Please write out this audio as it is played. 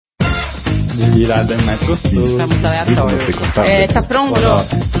De virada é mais gostoso. Tá muito aleatório. Tá pronto?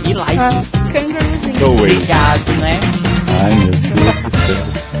 E like. Kangaroozinho. Obrigado, né? Ai, meu Deus do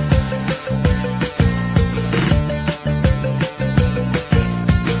céu.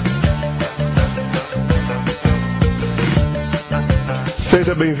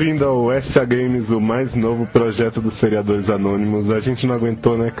 Seja bem-vindo ao SA Games, o mais novo projeto dos seriadores anônimos. A gente não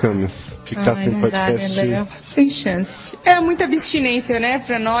aguentou, né, Camis? Ficar sem podcast. Dá, né, sem chance. É muita abstinência, né,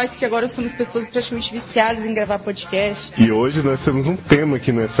 pra nós, que agora somos pessoas praticamente viciadas em gravar podcast. E hoje nós temos um tema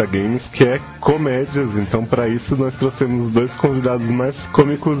aqui no SA Games, que é comédias. Então, pra isso, nós trouxemos dois convidados mais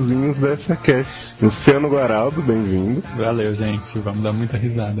cômicozinhos dessa cast. Luciano Guaraldo, bem-vindo. Valeu, gente. Vamos dar muita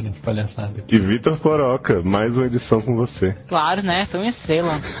risada nessa palhaçada aqui. E Vitor Poroca, mais uma edição com você. Claro, né? Foi uma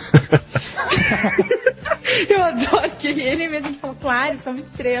estrela. Eu adoro que ele mesmo falou, claro, sou uma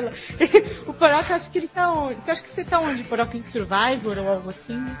estrela. O Poroca, acho que ele tá onde? Você acha que você tá onde? Poroca em Survivor ou algo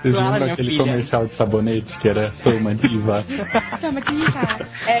assim? Vocês Claro, lembram minha aquele filha. comercial de sabonete que era Sou uma diva? Tá, mas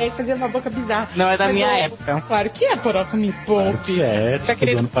ele fazia uma boca bizarra. Não é da Mas minha eu- época. Claro que é, Poroca, me poupe. Claro que é, Tá tipo do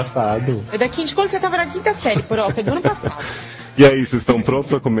querendo- ano passado. É daqui de quando você tava na quinta série, Poroca, é do ano passado. E aí, vocês estão prontos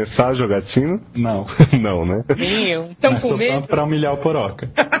pra começar a jogatina? Não, Não, né? Nem eu. Então, mas com tô medo? pronto pra humilhar o Poroca.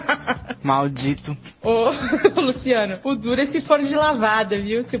 Maldito. Ô, Luciano, o duro é se for de lavada,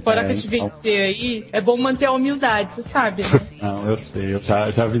 viu? Se o Poroca te então. vencer aí, é bom manter a humildade, você sabe, né? Não, eu sei, eu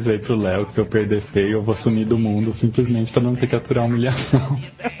já avisei pro Léo que se eu perder feio eu vou sumir do mundo simplesmente pra não ter que aturar a humilhação.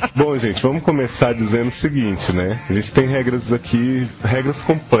 Bom, gente, vamos começar dizendo o seguinte, né? A gente tem regras aqui, regras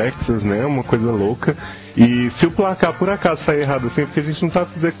complexas, né? Uma coisa louca. E se o placar por acaso sair errado assim, é porque a gente não tá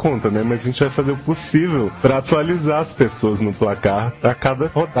fazer conta, né? Mas a gente vai fazer o possível pra atualizar as pessoas no placar a cada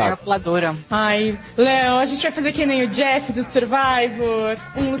rodada. Calculadora. Ai, Léo, a gente vai fazer que nem o Jeff do Survivor.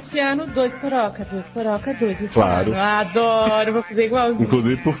 Um Luciano, dois Poroca, dois Luciano. Claro. Adoro, vou fazer igualzinho.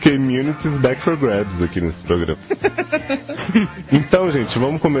 Inclusive porque Immunity is back for grabs aqui nesse programa. Então, gente,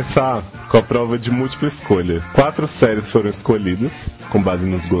 vamos começar com a prova de múltipla escolha. 4 séries foram escolhidas, com base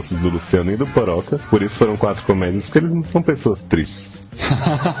nos gostos do Luciano e do Poroca. Por isso foram 4 comédias, porque eles não são pessoas tristes.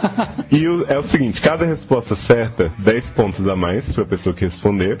 E é o seguinte, cada resposta certa, 10 pontos a mais pra pessoa que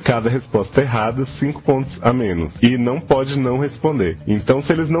responder. Cada resposta errada, 5 pontos a menos. E não pode não responder. Então,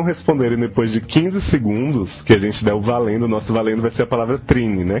 se eles não responderem depois de 15 segundos, que a gente der o valendo, o nosso valendo vai ser a palavra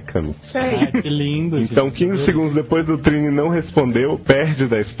Trini, né, Camis? Isso aí. Ai, que lindo, Então, gente. 15 segundos depois do Trini não respondeu, perde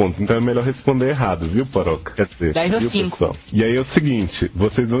 10 pontos. Então é melhor responder errado, viu, Poroca? Quer dizer, 10 ou viu, 5. pessoal? E aí é o seguinte,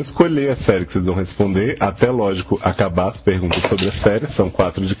 vocês vão escolher a série que vocês vão responder, até, lógico, acabar as perguntas sobre a série, são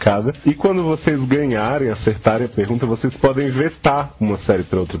 4 de cada. E quando vocês ganharem, acertarem a pergunta, vocês podem vetar uma série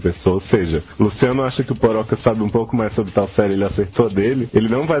para outra pessoa. Ou seja, o Luciano acha que o Poroca sabe um pouco mais sobre tal série, ele acertou dele, ele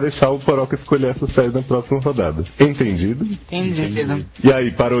não vai deixar o Poroca escolher essa série na próxima rodada. Entendido? Entendido. E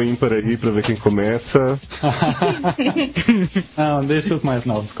aí, para o ímpar aí, pra ver quem começa. Não, deixa os mais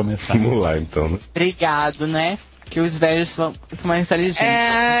novos começarem. Vamos lá, então, né? Obrigado, né? Que os velhos são mais inteligentes.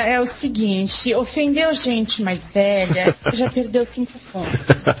 É o seguinte, ofendeu gente mais velha, já perdeu 5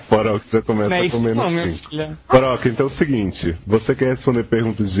 pontos. Poroca já começa Não é isso comendo não, minha assim. filha. Poroca, então é o seguinte, você quer responder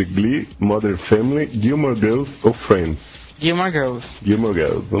perguntas de Glee, Modern Family, Gilmore Girls ou Friends? Gilmore Girls. Gilmore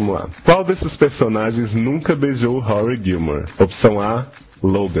Girls, vamos lá. Qual desses personagens nunca beijou Rory Gilmore? Opção A,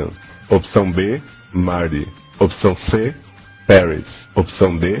 Logan. Opção B, Marty. Opção C, Paris.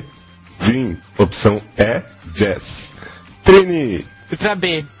 Opção D, Jean. Opção E, Jess. Trini, Letra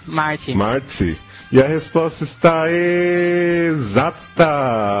B, Marty. Marty. E a resposta está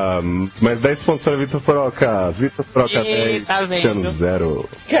exata. Mais 10 pontos para Vitor Poroca. Vitor Poroca 10, tá vendo? Luciano 0.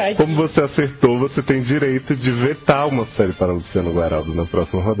 Cai. Como você acertou, você tem direito de vetar uma série para Luciano Guaraldo na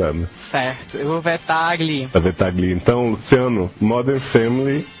próxima rodada. Certo. Eu vou vetar a Glee. Pra vetar Glee. Então, Luciano, Modern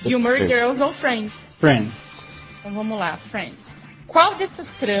Family. Gilmore Girls ou Friends? Friends. Então vamos lá, Friends. Qual dessas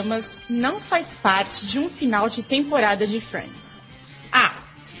tramas não faz parte de um final de temporada de Friends? A.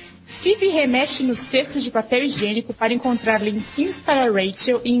 Phoebe remexe no cesto de papel higiênico para encontrar lencinhos para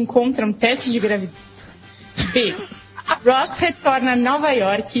Rachel e encontra um teste de gravidez. B. Ross retorna a Nova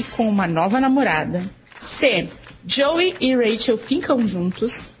York com uma nova namorada. C. Joey e Rachel ficam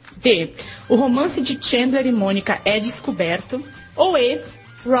juntos. D. O romance de Chandler e Mônica é descoberto. Ou E.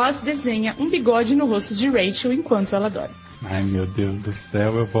 Ross desenha um bigode no rosto de Rachel enquanto ela dorme. Ai, meu Deus do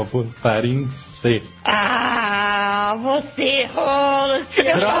céu, eu vou votar em C. Ah, você errou,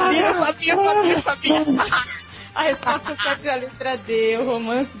 Luciano. Sabia. A resposta certa é a letra D. O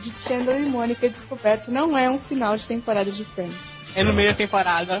romance de Chandler e Mônica descoberto não é um final de temporada de Friends. É no meio da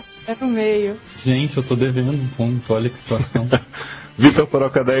temporada. É no meio. Gente, eu tô devendo um ponto, olha que situação. Vitor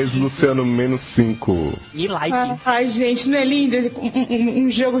Poroca 10, Luciano menos 5. Me like. Ai, gente, não é lindo? Um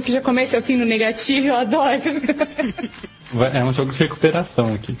jogo que já começa assim no negativo, eu adoro. É um jogo de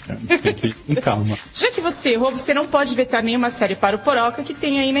recuperação aqui, cara. Tem que ir com calma. Já que você errou, você não pode vetar nenhuma série para o Poroca, que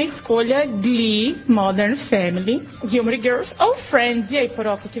tem aí na escolha Glee, Modern Family, Gilmore Girls ou Friends. E aí,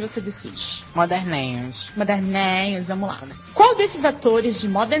 Poroca, o que você decide? Modernenhos. Modernenhos, vamos lá. Qual desses atores de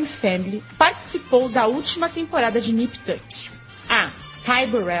Modern Family participou da última temporada de Nip Tuck? A. Ty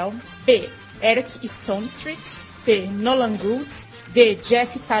Burrell. B. Eric Stone Street. C. Nolan Gould. D.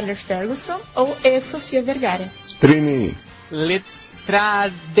 Jesse Tyler Ferguson. Ou E. Sofia Vergara. Trini.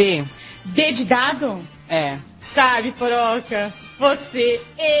 Letra D. D de dado? É. Sabe, Poroca, você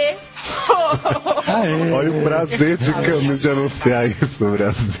errou. Olha o prazer de Camis de anunciar isso no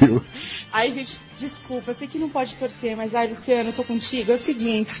Brasil. Ai, gente, desculpa, eu sei que não pode torcer, mas ai, Luciano, eu tô contigo. É o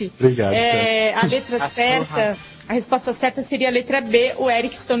seguinte. Obrigado. A letra certa, a resposta certa seria a letra B, o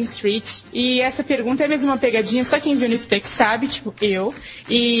Eric Stone Street. E essa pergunta é mesmo uma pegadinha, só quem viu o Nip Tuck sabe, tipo, eu.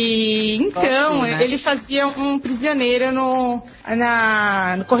 E então, ele fazia um prisioneiro no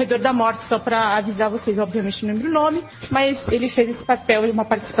corredor da morte, só pra avisar vocês, obviamente não lembro o nome, mas ele fez esse papel de uma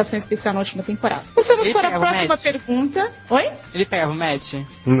participação especial na última temporada. Passamos para a próxima pergunta. Oi? Ele pegava o match?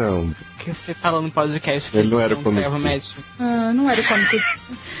 Não. O que você falou no podcast? Que ele não era cômico. Ah, não era o cômico.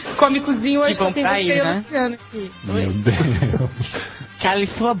 Cômicozinho hoje Que só bom tem pra você ir, e o né? Luciano aqui. Oi? Meu Deus. Cale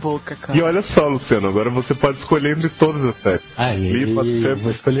sua boca, cara. E olha só, Luciano, agora você pode escolher entre todas as séries. Aí, pode ser-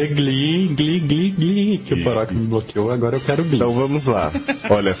 vou escolher Glee, que o Poroca me bloqueou, agora eu quero Glee. Então vamos lá.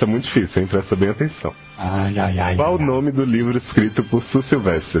 Olha, essa é muito difícil, hein? Presta bem atenção. Ai. Qual o nome do livro escrito por Sue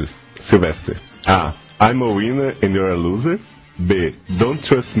Sylvester? A. I'm a Winner and You're a Loser. B. Don't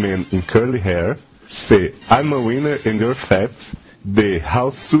Trust Men in Curly Hair. C. I'm a Winner and You're Fat. D.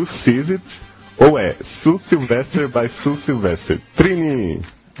 How Sue Sees It. Ou é Sue Sylvester by Sue Sylvester? Trini.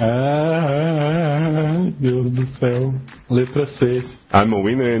 Deus do céu. Letra C. I'm a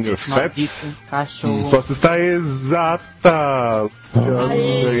Winner and You're Fat. Maldito cachorro. A resposta está exata.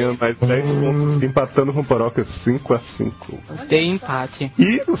 Ganhando mais 10 pontos, empatando com o Poroca 5-5. Dei empate.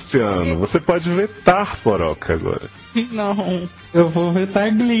 E, Luciano, você pode vetar Poroca agora. Não. Eu vou vetar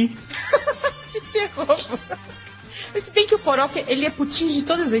Glee. Se ferrou. Mas se bem que o Poroca, ele é putinho de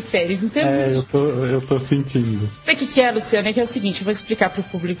todas as séries, não sei muito. Eu tô sentindo. Sabe o que é, Luciano? É que é o seguinte, eu vou explicar pro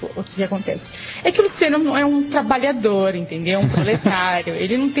público o que acontece. É que o Luciano não é um trabalhador, entendeu? Um proletário.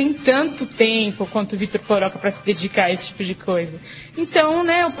 Ele não tem tanto tempo quanto o Vitor Poroca pra se dedicar a esse tipo de coisa. Então,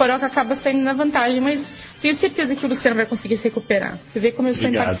 né, o Poroca acaba saindo na vantagem, mas tenho certeza que o Luciano vai conseguir se recuperar. Você vê como eu sou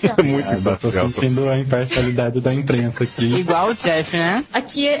imparcial. Muito Eu tô imparcial. sentindo a imparcialidade da imprensa aqui. Igual o Jeff, né?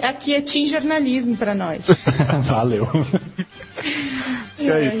 Aqui é team jornalismo pra nós. Valeu.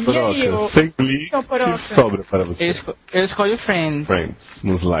 E aí, Poroca? Sem Glee, Então, Poroca. o que sobra para você? Eu escolho Friends. Friends.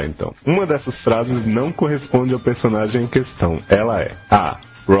 Vamos lá, então. Uma dessas frases não corresponde ao personagem em questão. Ela é A.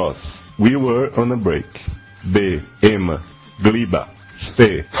 Ross. We were on a break. B. Emma. Gleba.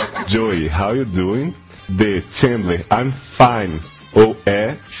 C. Joey. How you doing? D. Chandler. I'm fine. Ou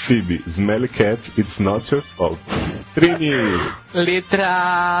E. Phoebe. Smelly cat. It's not your fault. Trini.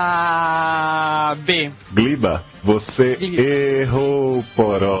 Letra B. Gleba. Você errou,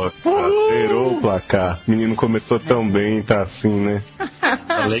 Poroca. Zerou o placar. O menino começou tão bem, tá assim, né?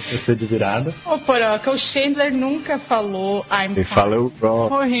 Falei que ia ser de virada. Ô, Poroca, o Chandler nunca falou I'm Quem fine. fala é o Ross.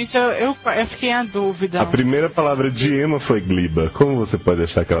 Pô, gente, eu fiquei em dúvida. A primeira palavra de Emma foi Gleba. Como você pode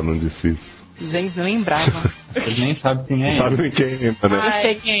achar que ela não disse isso? Gente, não lembrava. Ele nem sabe quem é. Sabe quem é Emma, né? Eu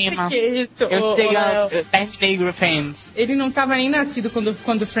sei quem é, Emma. Que isso? Eu terminei Friends. Ele não estava nem nascido quando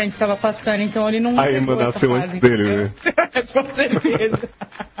o Friends estava passando, então ele não. A Emma pegou essa nasceu fase, antes dele, entendeu? né? Com certeza.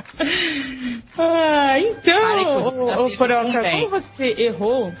 Parei Então, com ô nascido Poroca, também. como você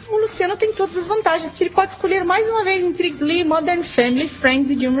errou, o Luciano tem todas as vantagens, porque ele pode escolher mais uma vez entre Glee, Modern Family, Friends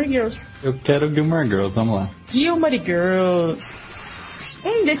e Gilmore Girls. Eu quero Gilmore Girls, vamos lá. Gilmore Girls.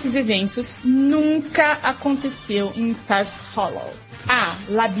 Um desses eventos nunca aconteceu em Stars Hollow. A.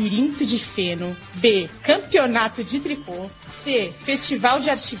 Labirinto de Feno. B. Campeonato de Tricô. C. Festival de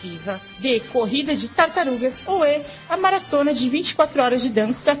Arte Viva. D. Corrida de Tartarugas. Ou E. A maratona de 24 horas de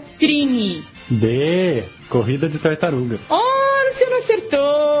dança Trini. D. Corrida de tartaruga. Oh, você não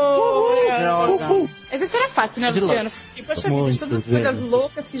acertou! Droga. Mas essa era fácil, né, De Luciano? loucos. Porque, poxa vida, Muito, de todas as coisas gente.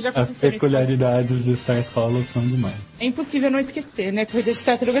 loucas que já As aconteceram. peculiaridades de Stars Hollow são demais. É impossível não esquecer, né? Corrida de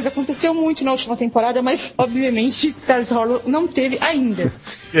Tartarugas aconteceu muito na última temporada, mas, obviamente, Stars Hollow não teve ainda.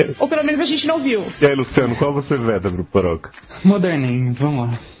 Ou pelo menos a gente não viu. E aí, Luciano, qual você veta pro Poroca? Moderninhos, vamos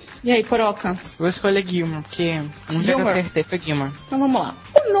lá. E aí, Poroca? Vou escolher Gilmore, porque não sei que eu acertei, foi Gilmore. Então vamos lá.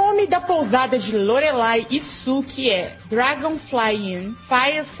 O nome da pousada de Lorelai e Suki é Dragonfly Inn,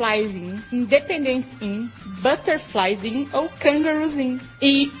 Fireflies Inn, Independence Inn, Butterflies Inn ou Kangaroos Inn.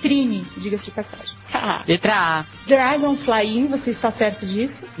 E Trini, diga-se de passagem. Letra A. Dragonfly Inn, você está certo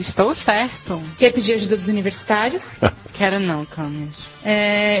disso? Estou certo. Quer pedir ajuda dos universitários? Quero não, Camis.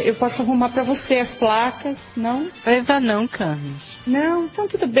 Eu posso arrumar pra você as placas, não? Letra não, Camis. Não? Então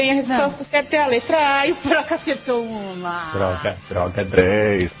tudo bem, a resposta certa é a letra A e o Poroca acertou uma. Droga,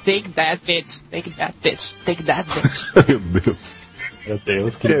 10. Take that, bitch. Take that, bitch. Take that, bitch. Meu Deus. Meu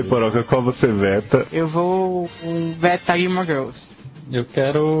Deus, que... E aí, Poroca, qual você veta? Eu vou vetar Gilmore Girls. Eu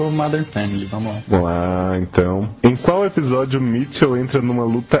quero Modern Family, vamos lá. Vamos lá, então. Em qual episódio Mitchell entra numa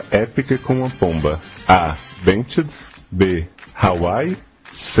luta épica com uma pomba? A. Bented. B. Hawaii.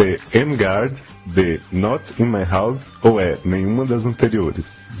 C. Engard. D. Not in my house. Ou nenhuma das anteriores?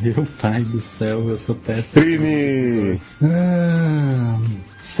 Meu pai do céu, eu sou péssimo. Trini!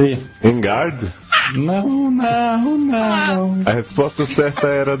 C. Engard? Não. A resposta certa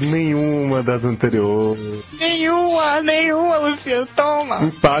era nenhuma das anteriores. Nenhuma, Luciano, toma.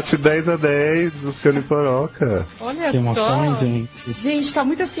 Empate 10-10, Luciano e Poroca. Olha Que emoção, só. hein, gente? Gente, tá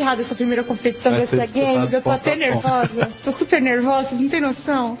muito acirrada essa primeira competição Vai dessa ser Games. Eu tô até disputado ponto a ponto. nervosa. Tô super nervosa, vocês não têm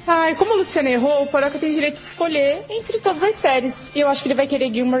noção. Ai, como o Luciano errou, o Poroca tem direito de escolher entre todas as séries. E eu acho que ele vai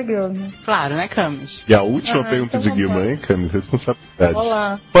querer Gilmore Girls, né? Claro, né, Camis? E a última pergunta então de vamos lá. Gilmore, hein, Camis? Responsabilidade.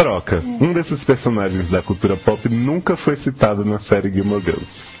 Olá. Poroca, um desses personagens da cultura pop nunca foi citado na série Gilmore Girls.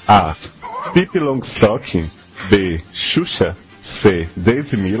 A. Pippi Longstocking. B. Xuxa. C.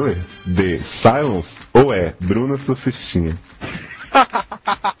 Daisy Miller. D. Silence. Ou Bruna Surfistinha?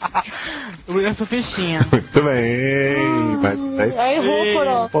 Bruna Surfistinha. Muito bem. Mais 10. Aí errou,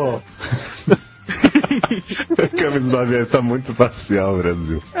 Poroca. Pô. Camis Baviera tá muito parcial,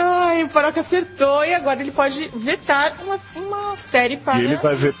 Brasil. Ai, o Poroca acertou e agora ele pode vetar uma série para... E ele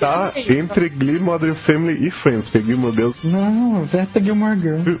vai vetar entre Glee, Modern Family e Friends, porque Gilmore Girls... Não, veta Gilmore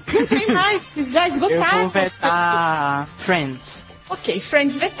Girls. Não tem mais, vocês já Eu esgotaram. vou vetar Friends. Ok,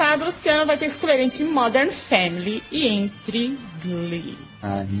 Friends vetado, Luciano vai ter que escolher entre Modern Family e entre Glee.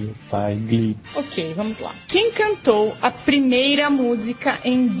 Ai, meu pai, Glee. Ok, vamos lá. Quem cantou a primeira música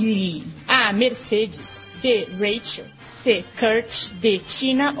em Glee? A. Mercedes. B. Rachel. C. Kurt. D.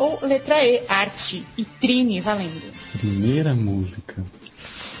 Tina. Ou letra E. Artie. E Trini, valendo. Primeira música.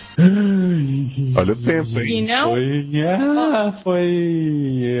 Olha o tempo, hein? E não?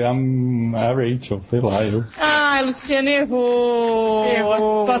 Foi a Rachel, sei lá, eu. Ai, Luciano errou. Errou.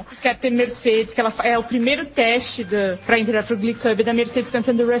 A resposta certa é Mercedes, que ela é o primeiro teste pra entrar pro Glee Club da Mercedes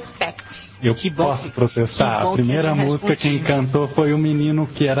cantando Respect. Eu Que bom posso que- protestar. que bom A primeira que ele música quem respondia. cantou foi o menino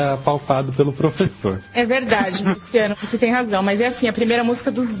que era apalpado pelo professor. É verdade, Luciano, você tem razão. Mas é assim, a primeira música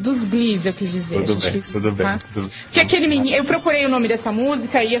dos Glees, eu quis dizer. Tudo A gente bem, quis dizer, tudo bem. tá? tudo bem. Porque aquele menino, eu procurei o nome dessa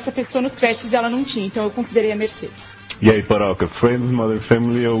música e essa pessoa nos créditos ela não tinha, então eu considerei a Mercedes. E aí, Poroca, Friends, Modern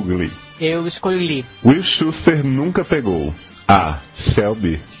Family ou Glee? Eu escolhi. Will Schuster nunca pegou. A.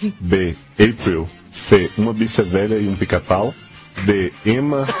 Shelby. B. April. C. Uma bicha velha e um pica-pau. D.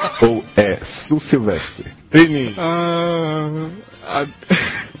 Emma. Ou Sue Silvestre? Trini.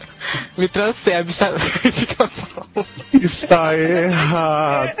 Letra C, a bicha fica mal. Está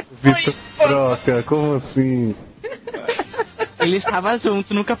errado, Vitor Poroca. Como assim? Ele estava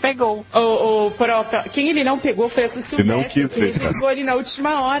junto, nunca pegou. O Poroca, quem ele não pegou foi a Sussu Ele não Silvestre, quis que ele pegar. pegou ali na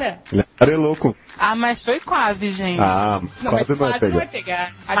última hora. Ele arelou com... Ah, mas foi quase, gente. Ah, Não, mas quase vai quase não vai pegar.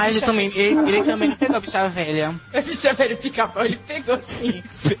 pegar. A Mas bicha, ele também não pegou a bicha velha. a bicha velha pica-pau, ele pegou sim.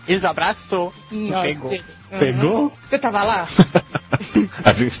 Ele abraçou. Não Nossa. pegou. Uhum. Pegou? Você tava lá?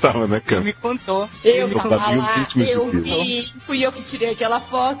 A gente tava, né, Ele Cam? me contou. Eu Eu tava vi os lá, últimos eu de vi. Fui eu que tirei aquela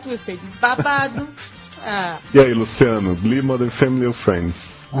foto, eu sei desbabado. Ah, E aí, Luciano, Glee, Modern Family ou Friends?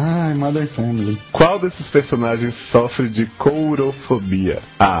 Ai, Modern Family. Qual desses personagens sofre de courofobia?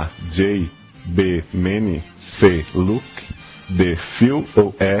 A. Jay. B. Manny. C. Luke. D. Phil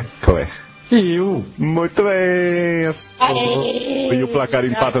ou Claire? Phil. Muito bem! E o placar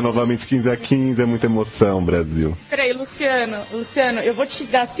empata novamente 15-15, é muita emoção, Brasil. peraí, Luciano, eu vou te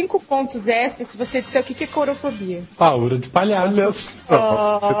dar 5 pontos extras se você disser o que é courofobia. Paura de palhaço. Olha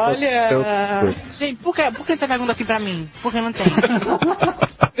só. Olha. Gente, por que tá perguntando aqui pra mim? Por que não tem?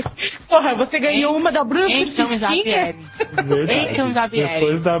 Porra, você ganhou uma da Bruna Então já Surfistinha? vieram. Então já vieram.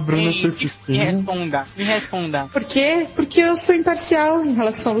 Depois da Bruna Me Surfistinha. responda. Me responda. Por quê? Porque eu sou imparcial em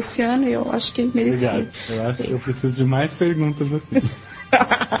relação ao Luciano e eu acho que ele merecia. Obrigado. Eu acho que eu Isso. preciso de mais perguntas assim.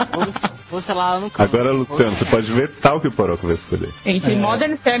 Ô, Luciano, Outra lá no canto. Agora, Luciano, você pode ver tal que o Poroca vai escolher. Entre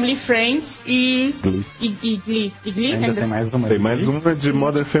Modern Family, Friends e Glee. e Glee. E Glee Ainda tem mais uma. Tem mais uma de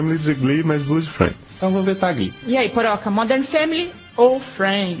Modern Family, de Glee, mais duas de Friends. Então vou vetar Glee. E aí, Poroca, Modern Family ou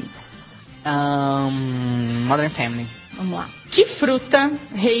Friends? Modern Family. Vamos lá. Que fruta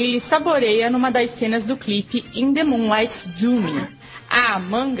Hailey saboreia numa das cenas do clipe In the Moonlight Do Me? A.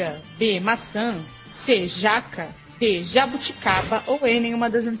 Manga. B. Maçã. C. Jaca. D. Jabuticaba. Ou E. Nenhuma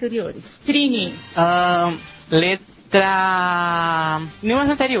das anteriores. Trini. Letra... Nenhuma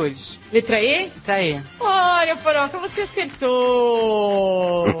das anteriores. Letra E? Letra E. Olha, Poroca, você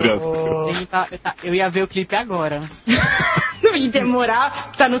acertou. Sim, eu ia ver o clipe agora. Não ia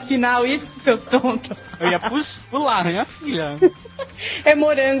demorar, tá no final isso, seu tonto. Eu ia pular, minha filha. É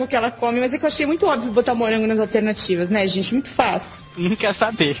morango que ela come, mas é que eu achei muito óbvio botar morango nas alternativas, né, gente? Muito fácil. Não quer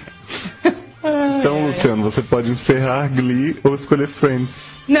saber. Então, Luciano, você pode encerrar Glee ou escolher Friends.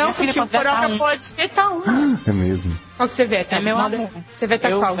 Não, Minha filha porque o pode vetar Poroca um. pode vetar uma. É mesmo. Qual que você veta? É meu Modern- amor. Você veta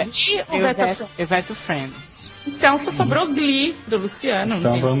qual? Glee ou veta Friends? Eu veto Friends. Então só sobrou Glee do Luciano.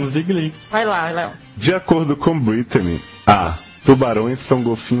 Então gente. vamos de Glee. Vai lá, Léo. De acordo com Brittany, A. Tubarões são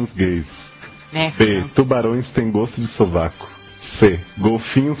golfinhos gays. Né? B. Tubarões têm gosto de sovaco. C.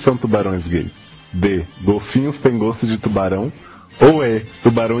 Golfinhos são tubarões gays. D. Golfinhos têm gosto de tubarão. Ou E.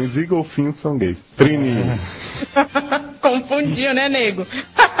 Tubarões e golfinhos são gays. Trini. Confundiu, né, nego?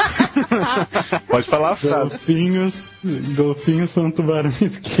 Pode falar a frase. Golfinhos são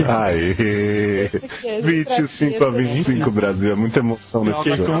tubarões que... Aê! 25 a 25, Brasil. É muita emoção nesse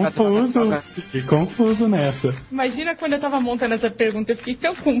Fiquei jogo. confuso nessa. Imagina quando eu tava montando essa pergunta, eu fiquei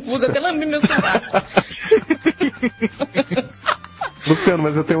tão confusa, até lambi meu celular. Luciano,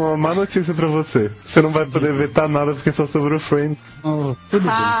 mas eu tenho uma má notícia pra você. Você não vai poder vetar nada porque só sobrou Friends. Oh, tudo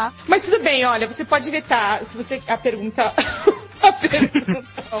bem. Mas tudo bem, olha, você pode vetar, se você a pergunta... a pergunta...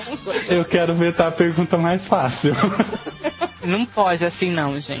 Eu quero vetar a pergunta mais fácil. Não pode assim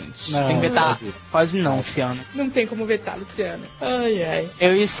não, gente. Não, tem que vetar. pode. Pode não, Luciano. Não tem como vetar, Luciano. Ai, ai.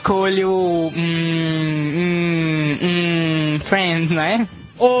 Eu escolho... Friends, né?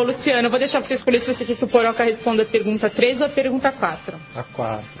 Ô, Luciano, eu vou deixar você escolher se você quer que o Poroca responda a pergunta 3 ou a pergunta 4. A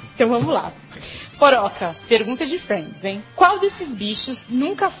 4. Então vamos lá. Poroca, pergunta de Friends, hein? Qual desses bichos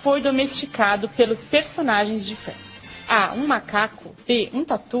nunca foi domesticado pelos personagens de Friends? A. Um macaco. B. Um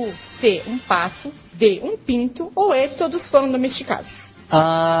tatu. C. Um pato. D. Um pinto. Ou E. Todos foram domesticados.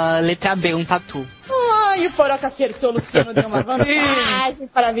 Letra B, um tatu. Ai, o Poroca acertou, Luciano deu uma vantagem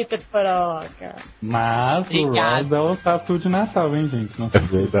para Vitor Poroca. Mas Obrigado. o Ross é o tatu de Natal, hein, gente? Não É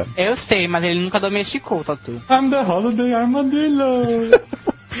sei. verdade. Eu sei, mas ele nunca domesticou o tatu. I'm the Holiday Armadillo.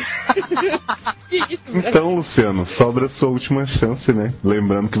 Então, Luciano, sobra a sua última chance, né?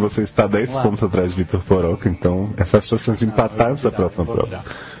 Lembrando que você está 10 Vamos lá. pontos atrás de Vitor Poroca, então essas chances de empatar vou essa virar, próxima vou prova. virar.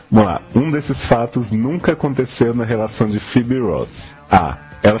 Vamos lá. Um desses fatos nunca aconteceu na relação de Phoebe e Ross. A.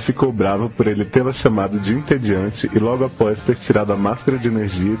 Ela ficou brava por ele tê-la chamado de entediante e logo após ter tirado a máscara de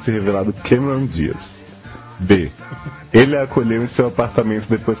energia e se revelado Cameron Diaz. B. Ele a acolheu em seu apartamento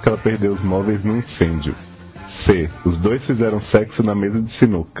depois que ela perdeu os móveis num incêndio. C. Os dois fizeram sexo na mesa de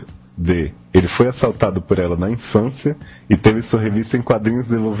sinuca. D. Ele foi assaltado por ela na infância e teve sua revista em quadrinhos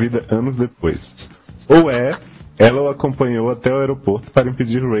devolvida anos depois. Ou E. Ela o acompanhou até o aeroporto para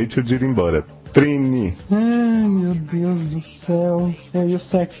impedir Rachel de ir embora. Trini. Ai, meu Deus do céu. E o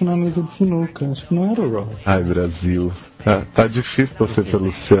sexo na mesa de sinuca. Acho que não era o Ross. Ai, Brasil. Tá difícil torcer pelo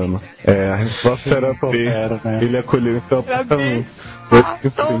Luciano. A resposta era B. Era, né? Ele acolheu em seu apartamento.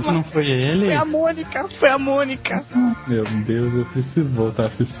 Gente, não foi ele? Foi a Mônica. Meu Deus, eu preciso voltar a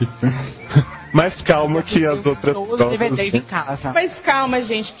assistir. Mas calma que as outras Todos provas... DVDs em casa. Mas calma,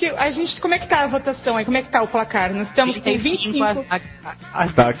 gente, porque a gente, como é que tá a votação aí? Como é que tá o placar? Nós estamos com 25...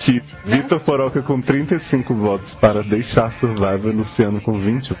 Tá aqui, Vitor Poroca com 35 votos para deixar Survivor, Luciano com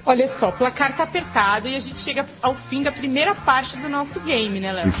 20. Olha só, o placar tá apertado e a gente chega ao fim da primeira parte do nosso game,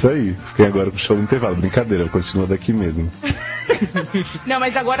 né, Léo? Isso aí, fiquei agora com o show do intervalo. Brincadeira, continua daqui mesmo. Não,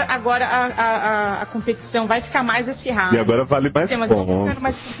 mas agora a competição vai ficar mais acirrada. E agora vale mais Temas vão ficando pontos.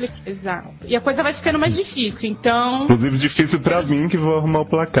 mais complicados. Exato. E a coisa vai ficando mais difícil, então... Inclusive difícil pra mim que vou arrumar o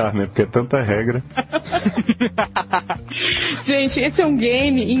placar, né? Porque é tanta regra. Gente, esse é um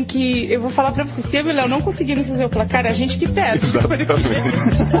game em que eu vou falar pra você, se eu e o Léo não conseguirmos fazer o placar, é a gente que perde. Exatamente.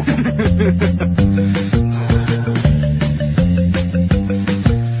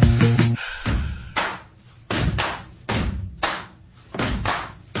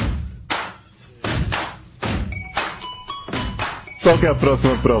 Qual que é a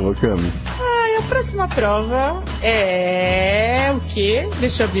próxima prova, Cami? Ai, a próxima prova é o quê?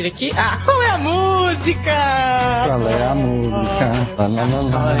 Deixa eu abrir aqui. Qual é a música? Qual é a música?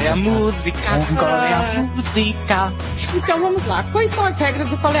 Qual é a música? Qual é a música? Então vamos lá. Quais são as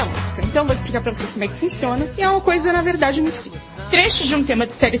regras do Qual é a Música? Então eu vou explicar pra vocês como é que funciona. E é uma coisa, na verdade, muito simples. Trecho de um tema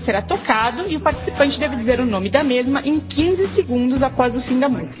de série será tocado e o participante deve dizer o nome da mesma em 15 segundos após o fim da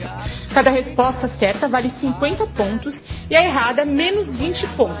música. Cada resposta certa vale 50 pontos e a errada menos 20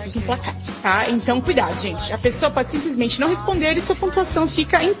 pontos no placar, tá? Então cuidado, gente. A pessoa pode simplesmente não responder e sua pontuação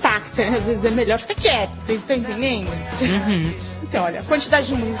fica intacta. Às vezes é melhor ficar quieto, vocês estão entendendo? Uhum. Então, olha, a quantidade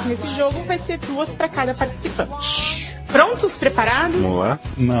de músicas nesse jogo vai ser 2 para cada participante. Prontos? Preparados? Vamos lá?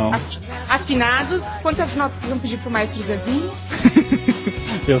 Não. Afinados? Quantas notas vocês vão pedir pro maestro Zezinho?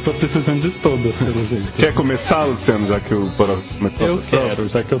 Eu tô precisando de todas, pelo jeito. Quer começar, Luciano, já que o Poroca começou? Eu quero,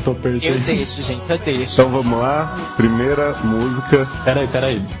 já que eu tô perdendo. Eu deixo, gente, eu deixo. Então vamos lá. Primeira música.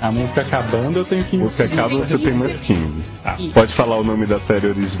 Peraí. A música acabando, eu tenho 15. Música acaba, você tem mais 15. Isso. Pode falar o nome da série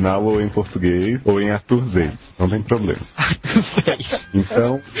original ou em português ou em Arthurzeis. Não tem problema.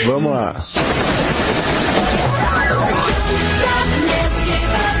 Então, vamos lá.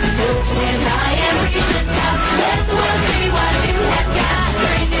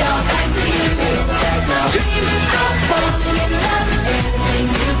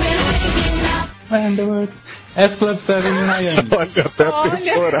 S Club 7 em Miami. Olha, até a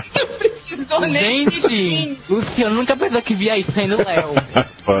temporada. Não precisou nem de Gente, o senhor nunca pensou que via isso sendo Léo.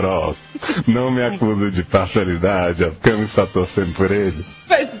 Poroca, não me acusa de parcialidade, a Cami está torcendo por ele.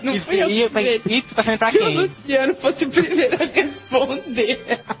 Mas não fui eu que falei Isso tá sendo pra que o quem? Luciano fosse o primeiro a responder.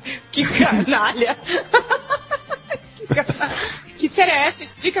 Que canalha. Que canalha. Que série é essa?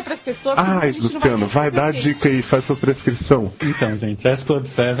 Explica pras pessoas. Ai, Luciano, vai dar a dica aí, faz sua prescrição. Então, gente, S Club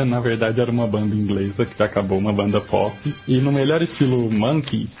 7 na verdade era uma banda inglesa que já acabou, uma banda pop. E no melhor estilo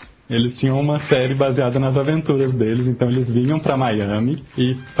Monkeys, eles tinham uma série baseada nas aventuras deles. Então eles vinham pra Miami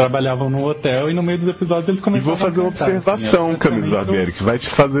e trabalhavam no hotel e no meio dos episódios eles E começavam vou fazer uma a cantar, observação, assim, Camila Barbieri, que vai te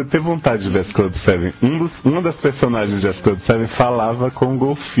fazer ter vontade de ver S Club 7. Uma das personagens de S Club 7 falava com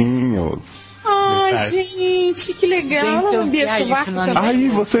golfinhos. Ai, Verdade. gente, que legal. Gente, eu Bia vi aí Sovaco que não- também. Aí,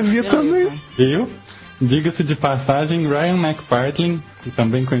 você via também. Viu? Diga-se de passagem, Ryan McPartlin,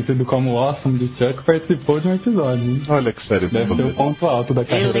 também conhecido como Awesome de Chuck, participou de um episódio, hein? Olha que série Deve ser o ponto alto da Eu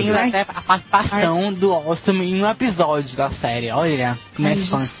carreira lembro dele. até a participação do Awesome em um episódio da série. Olha, como é Ai, que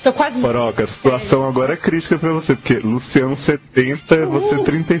fã. gente, tô quase... Poroca, a situação agora é crítica pra você, porque Luciano 70, você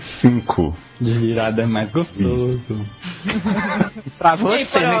 35. De virada é mais gostoso. Pra E aí,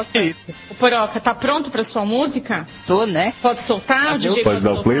 você, né? Poroca? O Poroca, tá pronto pra sua música? Tô, né? Pode soltar? O DJ Pode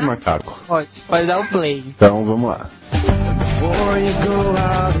dar o play, soltar? macaco? Pode dar o play. Então, vamos lá. Before you go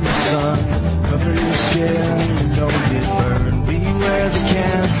out in the sun, cover your skin and don't get burned. Beware the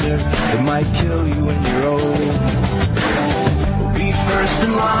cancer, it might kill you when you're old. Be first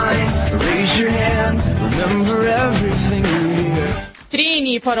in line, raise your hand, remember everything you hear.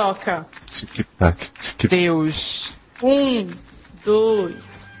 Trini, Poroca. Tic-tac, tic-tac. Deus. 1, 2,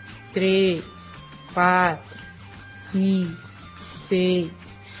 3, 4, 5, 6,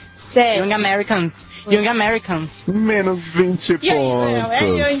 7. Young Americans. Young Americans. Menos 20 E aí, Léo, é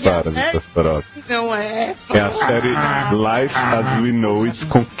pontos Young, para né? Vitor Poroca. Não é? É a série Life as We Know It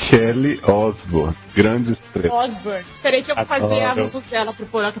com Kelly Osbourne. Grande estrela. Osborne. Peraí que eu vou fazer a Adoro. Rosuzela pro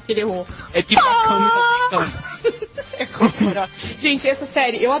Poroca porque ele errou. É tipo a Cami Errou, Poroca. Gente, essa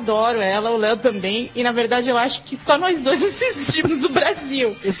série, eu adoro ela, o Léo também. E na verdade eu acho que só nós dois assistimos do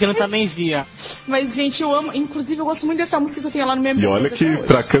Brasil. Esse ano também via. Mas, gente, eu amo. Inclusive, eu gosto muito dessa música que eu tenho lá no meu E olha MP3 que até hoje.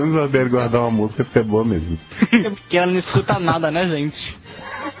 pra Camila Barbieri guardar uma música fica boa mesmo. Porque ela não escuta nada, né, gente?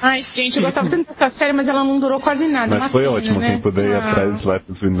 Ai, gente, eu gostava tanto dessa série, mas ela não durou quase nada. Mas uma foi pena, ótimo né? quem puder ir Ah. atrás de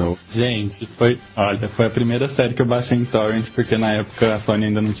Life as We Know. Gente, foi a primeira série que eu baixei em torrent, porque na época a Sony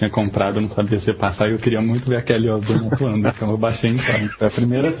ainda não tinha comprado, eu não sabia se ia passar, e eu queria muito ver a Kelly Osbourne atuando, então eu baixei em torrent. Foi a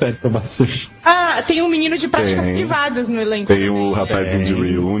primeira série que eu baixei. Ah, tem um menino de práticas Tem. privadas no elenco. Tem também. o rapazinho de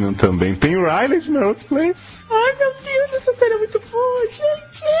Reunion também. Tem o Riley de Melrose Place. Ai, meu Deus, essa série é muito boa,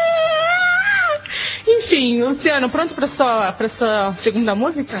 gente. Enfim, Luciano, pronto pra sua segunda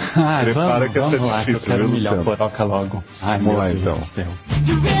música? Ah, Prepara que essa é vamos lá, que eu difícil, quero viu, humilhar o Luciano? Poroca logo. Ai, Vamos meu lá, Deus então. do céu.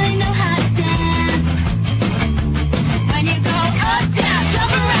 You really know how to dance. When you go up, down,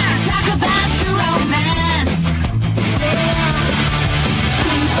 jump around, talk about your romance.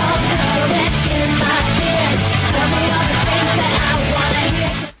 Keep on going in my head. Tell me all the things that I wanna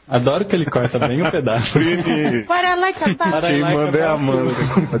hear. Adoro que ele corta bem o pedaço. Trini, Para like a quem manda é a Amanda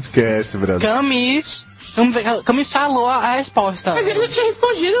do podcast, Brasil. Camis. Camus falou a resposta. Mas ele já tinha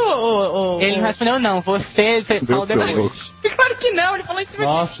respondido Ele não respondeu não, você falou depois. Claro que não, ele falou em cima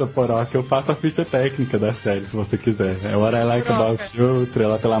de... Nossa, Poroca, eu faço a ficha técnica da série, se você quiser. É What I Like Poroca. About You,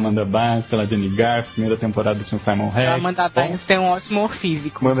 estrela pela Amanda Bynes, pela Jenny Garth, primeira temporada tinha o Simon A Rex. Amanda Bynes tem um ótimo humor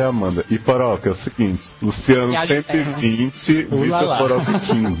físico. Manda é Amanda. E Poroca, é o seguinte, Luciano E a 120, Vitor Ulala. Poroca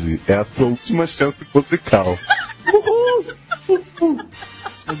 15. É a sua última chance musical.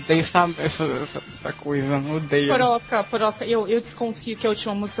 Odeio essa coisa, odeio. Poroca, eu desconfio que a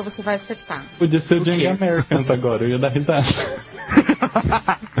última música você vai acertar. Podia ser o O quê? Young Americans agora, eu ia dar risada.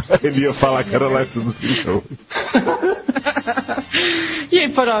 Ele ia falar que era lá tudo então. E aí,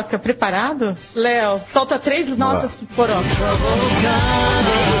 Poroca, preparado? Léo, solta 3 notas pro Poroca.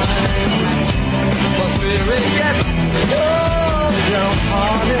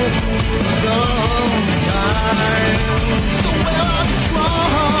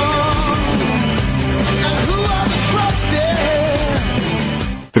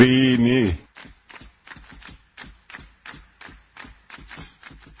 Trini.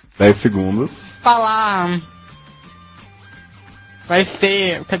 10 segundos. Falar. Vai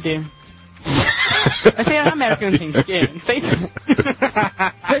ser. Cadê? Vai ser Young American, gente. O quê? Não sei.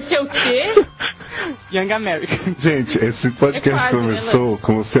 Vai ser o quê? Young American. Gente, esse podcast É quase, começou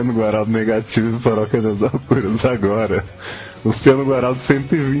com o Luciano Guaraldo negativo e Poroca das alturas. Agora, Luciano Guaraldo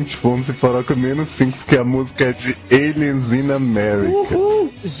 120 pontos e Poroca menos 5, porque a música é de Aliens in America.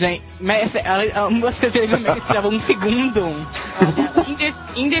 Gente, mas a música de Young American leva um segundo.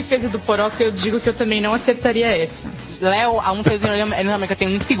 Em defesa do Poroca, eu digo que eu também não acertaria essa. Léo, a música de Young American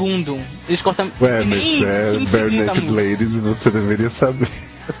tem um segundo. Eles cortam. Ué, nem mas é 15 Bare segundos a Naked música. Ladies e você deveria saber.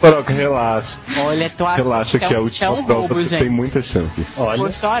 Mas, Poroca, relaxa. Olha, tu acha Relaxa que a última é um prova roubo, você gente. tem muitas chances. Olha,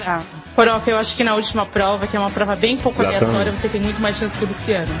 Vou chorar. Poroca, eu acho que na última prova, que é uma prova bem pouco Exatamente. aleatória, você tem muito mais chance que o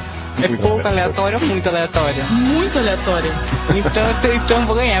Luciano. É Muito pouco bem. aleatório ou muito aleatório? Muito aleatória. Então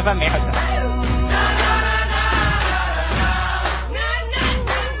vou ganhar essa merda.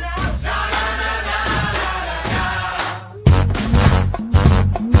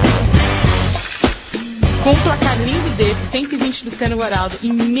 Com um placar lindo desse, 120 Luciano Guaraldo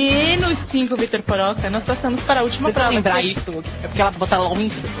e menos 5 Vitor Poroca, nós passamos para a última Pra prova. lembrar que- isso, é porque ela bota logo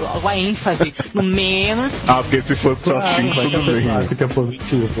a ênfase no menos. Ah, porque se fosse só 5, vai que a tudo bem. pessoa né? acha que é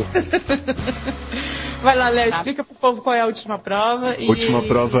positivo. Vai lá, Léo, explica pro povo qual é a última prova. E... Última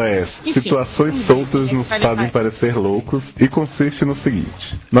prova é: Enfim, situações vamos soltas ver, nos vai fazem levar. parecer loucos e consiste no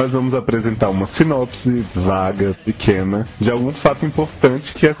seguinte: nós vamos apresentar uma sinopse vaga, pequena, de algum fato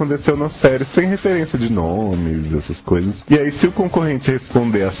importante que aconteceu na série sem referência de nomes, essas coisas. E aí, se o concorrente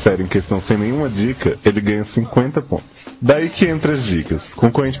responder a série em questão sem nenhuma dica, ele ganha 50 pontos. Daí que entra as dicas. O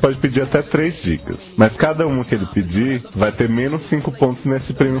concorrente pode pedir até 3 dicas, mas cada uma que ele pedir vai ter menos 5 pontos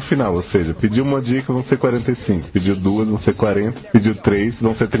nesse prêmio final. Ou seja, pediu uma dica, vão ser 45. Pediu 2, vão ser 40. Pediu 3,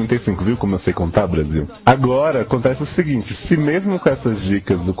 vão ser 35. Viu como eu sei contar, Brasil? Agora, acontece o seguinte: se mesmo com essas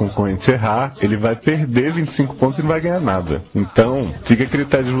dicas o concorrente errar, ele vai perder 25 pontos e não vai ganhar nada. Então, fica a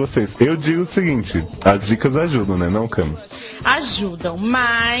critério de vocês. Eu digo o seguinte: as dicas ajudam, né, não, Cam? Ajudam,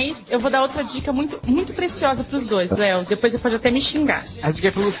 mas eu vou dar outra dica muito, muito preciosa pros dois, Léo. Depois você pode até me xingar. A dica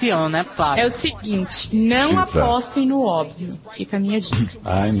é pro Luciano, né? Claro. É o seguinte, não Exato. apostem no óbvio. Fica a minha dica.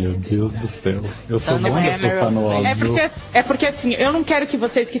 Ai, meu Deus do céu. Eu sou Então bom não de é apostar no melhor- óbvio. É porque assim, eu não quero que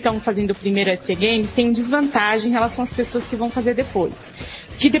vocês que estão fazendo o primeiro SC Games tenham desvantagem em relação às pessoas que vão fazer depois.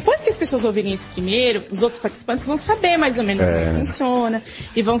 Que depois que as pessoas ouvirem esse primeiro, os outros participantes vão saber mais ou menos como é que funciona.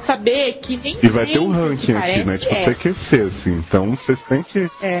 E vão saber que nem E vai ter um sempre o ranking que aqui, né? parece Tipo, CQC, assim. Então, vocês têm que...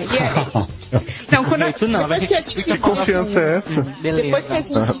 Então, quando Isso não, vai depois que a ter gente Que confiança é essa? Beleza. Depois que a A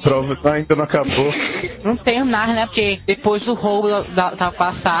gente prova ainda não acabou. Não tem mais, né? Porque depois do roubo da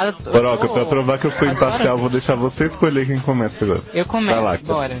passada. Poroca, pra provar que eu sou Agora- imparcial, vou deixar você escolher quem começa agora. Eu começo, Vai lá, Cam.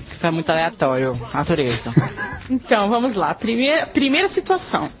 bora. Isso é muito aleatório. Natureza. Então, vamos lá. Primeira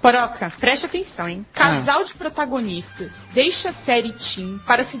situação. Poroca, preste atenção, hein? Casal de protagonistas deixa a série Teen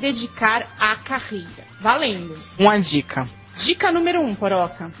para se dedicar à carreira. Valendo. Uma dica. Dica número 1,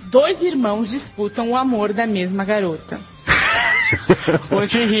 Poroca. 2 irmãos disputam o amor da mesma garota.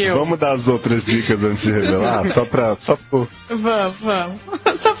 Ponte Rio. Vamos dar as outras dicas antes de revelar? Só por... Vamos.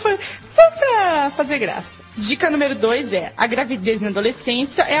 Só pra fazer graça. Dica número 2 é: a gravidez na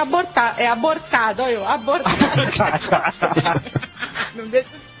adolescência é abortada. Olha eu, abortada. Não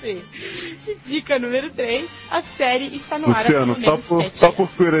deixa de ser. E dica número 3, a série está no ar há Luciano, pelo menos 7 só por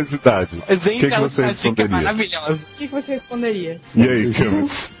curiosidade. Gente, O que ela você uma dica responderia? maravilhosa. O que você responderia? E aí, Cam?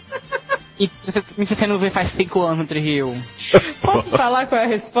 E você não vê faz 5 anos no Rio. Posso falar qual é a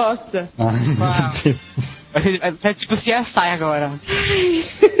resposta? Ai, meu Uau. Deus. É tipo CSI agora.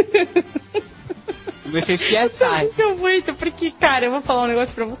 Vai ser CSI. Muito, muito, porque, cara, eu vou falar um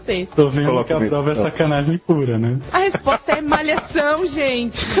negócio pra vocês. Tô vendo Coloca que a mesmo, prova é então. sacanagem pura, né? A resposta é malhação,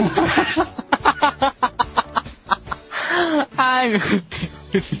 gente. Ai, meu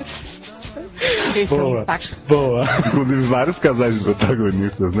Deus. Esse é Boa, um táxi. boa. Inclusive vários casais de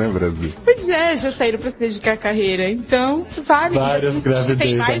protagonistas, né, Brasil? Pois é, já saíram pra se dedicar à carreira. Então, vale. Várias já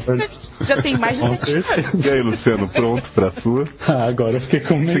tem gravidez, mais, já tem mais de Com 7 anos. certeza. E aí, Luciano, pronto pra sua? Ah, agora eu fiquei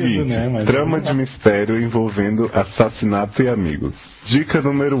com medo, Seguinte, né? Mas trama de mistério envolvendo assassinato e amigos. Dica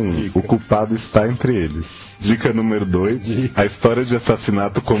número 1, o culpado está entre eles. Dica número 2, a história de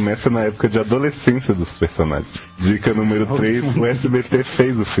assassinato começa na época de adolescência dos personagens. Dica número 3, o SBT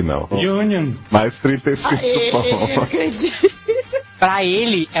fez o final. Union. Mais 35 Aê, pontos. acredito. Pra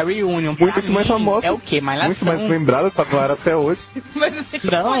ele é Reunion. Pra Muito mais mim, famosa. É o quê? Malhação. Muito mais lembrada, tá no ar até hoje. Mas você que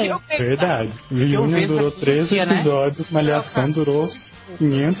Não, escolheu mesmo. Verdade. eu Union vejo durou aqui, 13 né? episódios, Malhação durou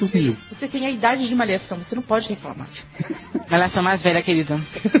 500 mil. Você tem a idade de malhação, você não pode reclamar. Malhação mais velha, querida.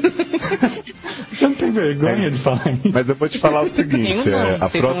 Você não tem vergonha de falar isso? Mas eu vou te falar o seguinte, Nenhum não. a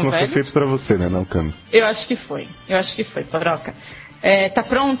Vocês próxima são foi velhos? feita pra você, né, não, Cami? Eu acho que foi, Poroca. Tá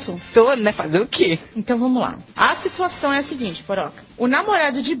pronto? Tô, né? Fazer o quê? Então vamos lá. A situação é a seguinte, Poroca. O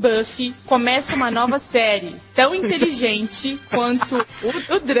namorado de Buffy começa uma nova série tão inteligente quanto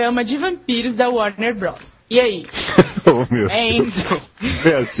o drama de vampiros da Warner Bros. E aí? Oh, meu. É Angel.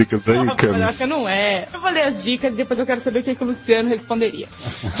 Vê as dicas aí, Não, Cami. Poroca, não é. Eu vou ler as dicas e depois eu quero saber o que o Luciano responderia.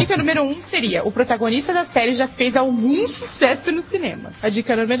 Dica número 1 seria: o protagonista da série já fez algum sucesso no cinema. A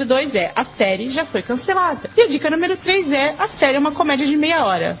dica número 2 é: a série já foi cancelada. E a dica número 3 é: a série é uma comédia de meia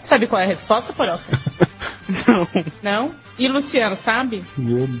hora. Sabe qual é a resposta, Poroca? Não. Não? E Luciano, sabe?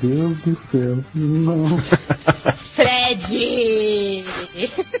 Meu Deus do céu. Não. Fred!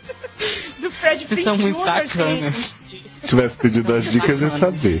 Do Fred Vocês são Prinze muito Jr., sacanas. gente. Se tivesse pedido as dicas, eu ia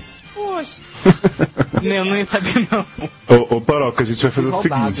saber. Poxa. Eu não ia saber, não. Ô, Poroca, a gente vai fazer o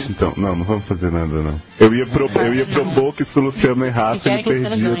Roubado. seguinte, então. Não vai fazer nada, não. Eu ia propor que se o Luciano errasse, Quem ele quer que o Luciano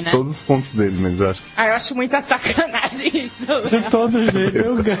perdia ganhe, né? todos os pontos dele, mas eu acho que... Ah, eu acho muita sacanagem isso. De todo jeito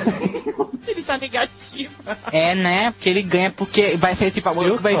eu ganho. Ele tá negativo. É, né? Porque ele ganha porque vai ser tipo...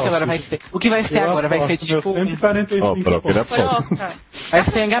 O que vai ser agora vai ser... O que vai ser Eu agora vai ser aposto, meu tipo... 145 Ó, Poroca, ele pontos. aposta. Poroca. Vai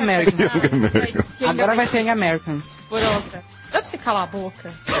ser Young Americans. Quem Agora vai ser Young Americans. Poroca. Dá pra você calar a boca?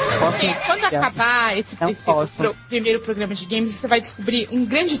 Posso? Quando acabar esse Não posso. primeiro programa de games, você vai descobrir um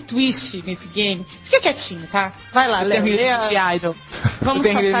grande twist nesse game. Fica quietinho, tá? Vai lá, Eu Léo. tenho lê a- Reality Idol. Vamos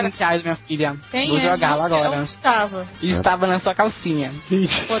Eu tenho passar... Reality Idol, minha filha. Tem, Vou jogá-lo agora. Onde estava? E estava na sua calcinha.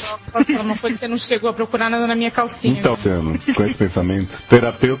 Poroca, uma coisa que você não chegou a procurar nada na minha calcinha. Então, Luciano, com esse pensamento, o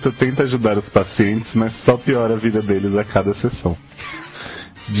terapeuta tenta ajudar os pacientes, mas só piora a vida deles a cada sessão.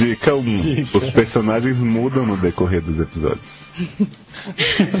 Dica 1. Os personagens mudam no decorrer dos episódios.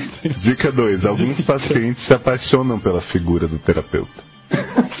 Dica 2. Alguns pacientes se apaixonam pela figura do terapeuta.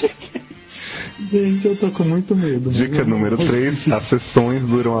 Gente, eu tô com muito medo. Dica número 3. As sessões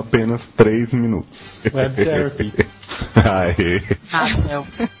duram apenas 3 minutos. Web therapy. Aê. Rafael.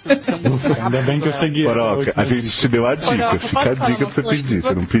 Ainda bem que eu cheguei. Poroca, a gente te deu a dica. Poroca, Fica a posso falar dica pra uma você coisa? pedir.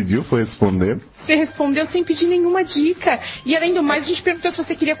 Você não pediu, foi respondendo. Você respondeu sem pedir nenhuma dica. E além do mais, a gente perguntou se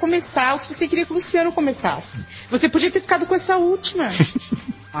você queria começar ou se você queria que o Luciano começasse. Você podia ter ficado com essa última.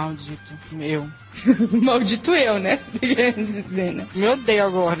 Maldito. Meu. Maldito eu, né? Você tá querendo dizer, né? Me odeio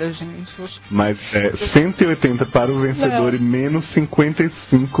agora, gente. Oxe. Mas é 180 para o vencedor Não. e menos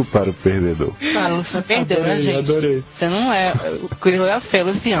 55 para o perdedor. Cara, você perdeu, né, Adorei, gente? adorei. Você não é... O Curioso é feio,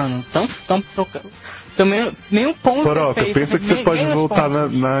 Luciano. Tão tocando. Também nenhum ponto. Poroca, fez, pensa que você nem- pode nem voltar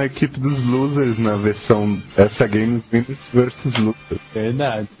pontos. na equipe dos losers na versão essa Games Winners vs Losers.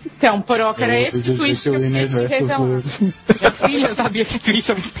 Verdade. Então, Poroca, era Eu esse ouvi dizer twist que eu queria Winners te versus revelar. losers. Minha filha, eu sabia esse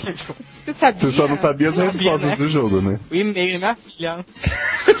twist há muito tempo. Você sabia? Você só não sabia as Sabia, respostas né? do jogo, né? O e-mail da minha filha.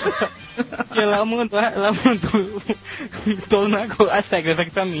 E ela mandou todas as regras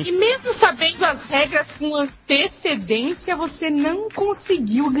aqui pra mim. E mesmo sabendo as regras com antecedência, você não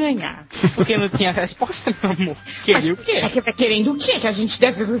conseguiu ganhar. Porque não tinha resposta, meu amor. Queria o quê? É que tá querendo o quê? Que a gente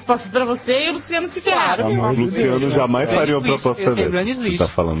desse as respostas pra você e o Luciano se ferrar. Claro. Amor O de Luciano Deus. jamais faria uma Grande proposta lixo, dessa. grande Você lixo. tá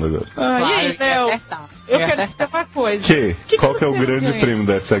falando agora. Ah, e aí, Léo? Eu quero dizer uma coisa. Qual que é o você grande ganha? prêmio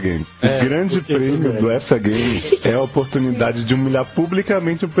da SA Game? É, O grande por que que prêmio ganha? do SA Game é a oportunidade de humilhar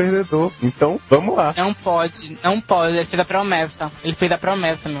publicamente o perdedor. Então, vamos lá. Não pode. Ele fez a promessa. Ele fez a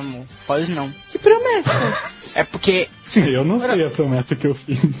promessa, meu amor. Pode não. Que promessa? É porque. Eu não sei a promessa que eu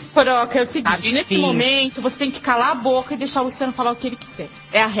fiz. Poroca, é o seguinte, Ah, nesse sim. momento você tem que calar a boca e deixar o Luciano falar o que ele quiser.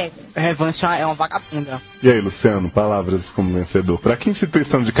 É a regra. Revanche é uma vagabunda. E aí, Luciano, palavras como vencedor. Pra que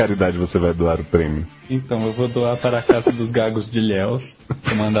instituição de caridade você vai doar o prêmio? Então, eu vou doar para a Casa dos Gagos de Ilhéus.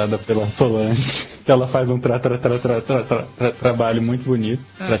 comandada pela Solange, que ela faz um trabalho muito bonito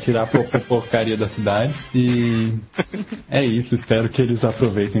pra tirar a porcaria da cidade. E é isso, espero que eles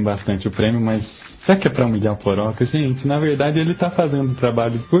aproveitem bastante o prêmio, mas será que é pra humilhar o Poroca? Gente, na verdade ele tá fazendo o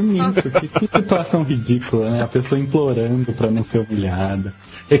trabalho por mim, porque que situação ridícula, né? A pessoa implorando pra não ser humilhada,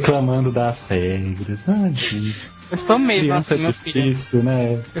 reclamando das regras. Ai, gente. Eu sou mesmo Criança assim, é meu filho. difícil,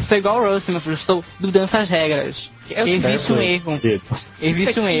 né? Eu sou igual o Russell, meu filho. Eu estou dudando as regras. Existe um erro.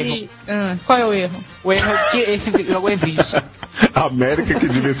 Existe um erro. Qual é o erro? O erro é que esse jogo existe. A América que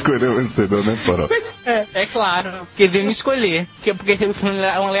devia escolher o vencedor, né, Poroca? É claro. Porque devia me escolher. Porque esse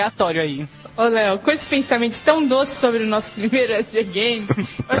é um aleatório aí. Ô, Léo, com esse pensamento tão doce sobre o nosso primeiro SG Games,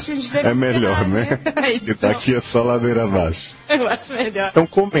 eu acho que a gente deve É melhor, né? Isso. E daqui é só ladeira abaixo. Eu acho melhor. Então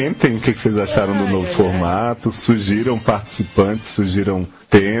comentem o que vocês acharam do novo formato, sugiram participantes, sugiram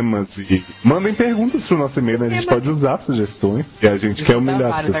temas e mandem perguntas pro nosso e-mail, né? A gente pode usar sugestões e a gente quer humilhar as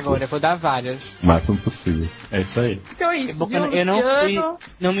várias pessoas agora, eu vou dar várias. o máximo possível. É isso aí. Então é isso, viu, Eu não fui, Luciano?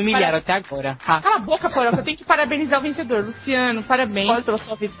 não me humilharam até agora. Cala a boca, Poroca, eu tenho que parabenizar o vencedor. Luciano, parabéns pela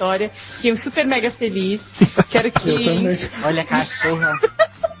sua vitória. Fiquei super mega feliz. Quero Eu que... também. Olha, cachorra.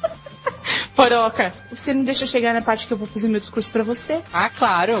 Poroca, você não deixa eu chegar na parte que eu vou fazer meu discurso pra você? Ah,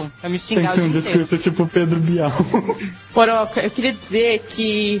 claro. Vai me Tem xingar que ser o um dia inteiro. discurso tipo Pedro Bial. Poroca, eu queria dizer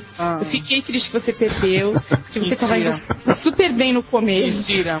que eu fiquei triste que você perdeu, que você tava indo super bem no começo.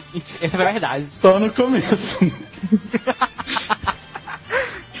 Mentira. Essa é a verdade. Só no começo.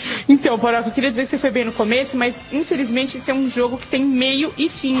 Então, Poroca, eu queria dizer que você foi bem no começo, mas infelizmente esse é um jogo que tem meio e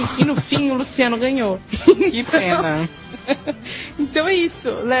fim. E no fim o Luciano ganhou. Que pena. Então é isso,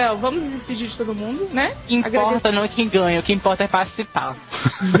 Léo, vamos nos despedir de todo mundo, né? O que importa não é quem ganha, o que importa é participar.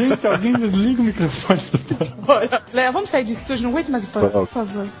 Gente, alguém desliga o microfone do Poroca. Léo, vamos sair do estúdio, não aguento mais o Poroca, por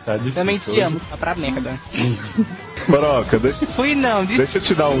favor. Tá difícil Também te hoje. amo, tá pra merda. Poroca, deixa Deixa eu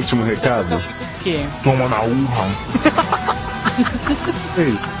te dar um último recado. O quê? Toma na urra.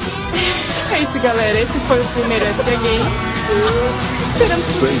 Ei, É isso, galera, esse foi o primeiro SG Games. Esperamos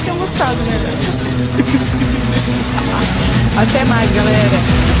que vocês tenham gostado, né? Até mais, galera.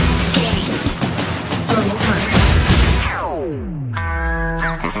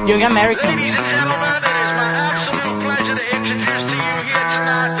 Young American. Ladies and gentlemen, it is my absolute pleasure to introduce to you here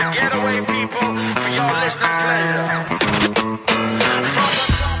tonight the Getaway People for your listening pleasure.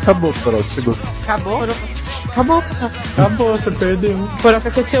 acabou, Poroca, você gostou? Acabou? Acabou, Poroca. Acabou, você perdeu.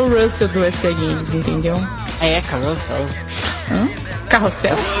 Poroca quer ser o Russell do SG Games, entendeu? É, Carrossel.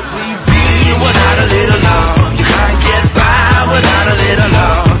 Carrossel? Without a little love, you can't get by without a little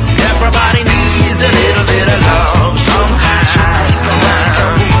love. Everybody needs a little bit of love somehow.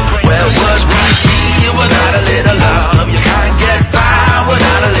 Where would we be without a little love? You can't get by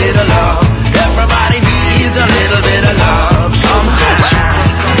without a little love. Everybody needs a little bit of love somehow.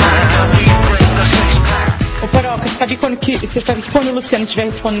 Ô, Poroca, você sabe que quando o Luciano estiver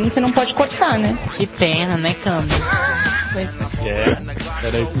respondendo, você não pode cortar, né? Que pena, né, Câmbio?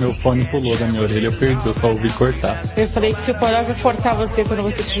 Peraí que meu fone pulou da minha orelha, eu perdi, eu só ouvi cortar. Eu falei que se o Poroca cortar você quando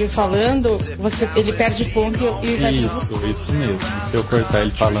você estiver falando, ele perde ponto e vai... Isso mesmo. Se eu cortar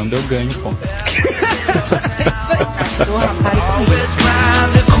ele falando, eu ganho ponto. Always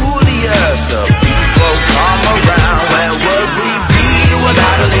trying to cool the earth so people come around. Where would we be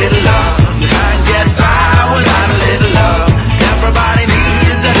without a little love? You can't get by without a little love. Everybody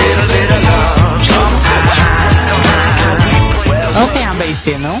needs a little bit of love sometime. Não tem A, B e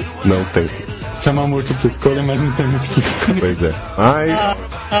C, não? Não tem. Chama múltipla escolha, mas não tem múltipla escolha. Pois é.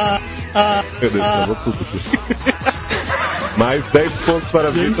 Meu Deus, travou tudo aqui. Mais 10 pontos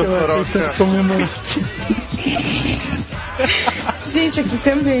para Gente, Vitor eu achei que Poroca. tá comemorando. Gente, aqui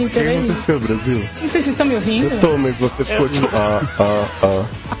também, O que peraí. aconteceu, Brasil? Não sei se vocês estão me ouvindo. Eu tô, mas você ficou tipo...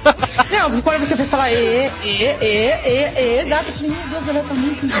 Não, porque quando você foi falar dá pra meu Deus, ela tá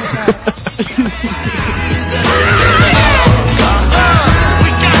muito empolgada.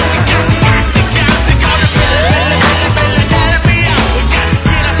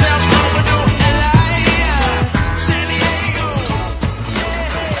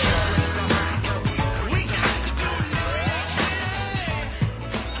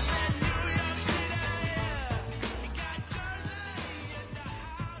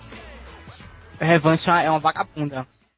 Revanche é uma vagabunda.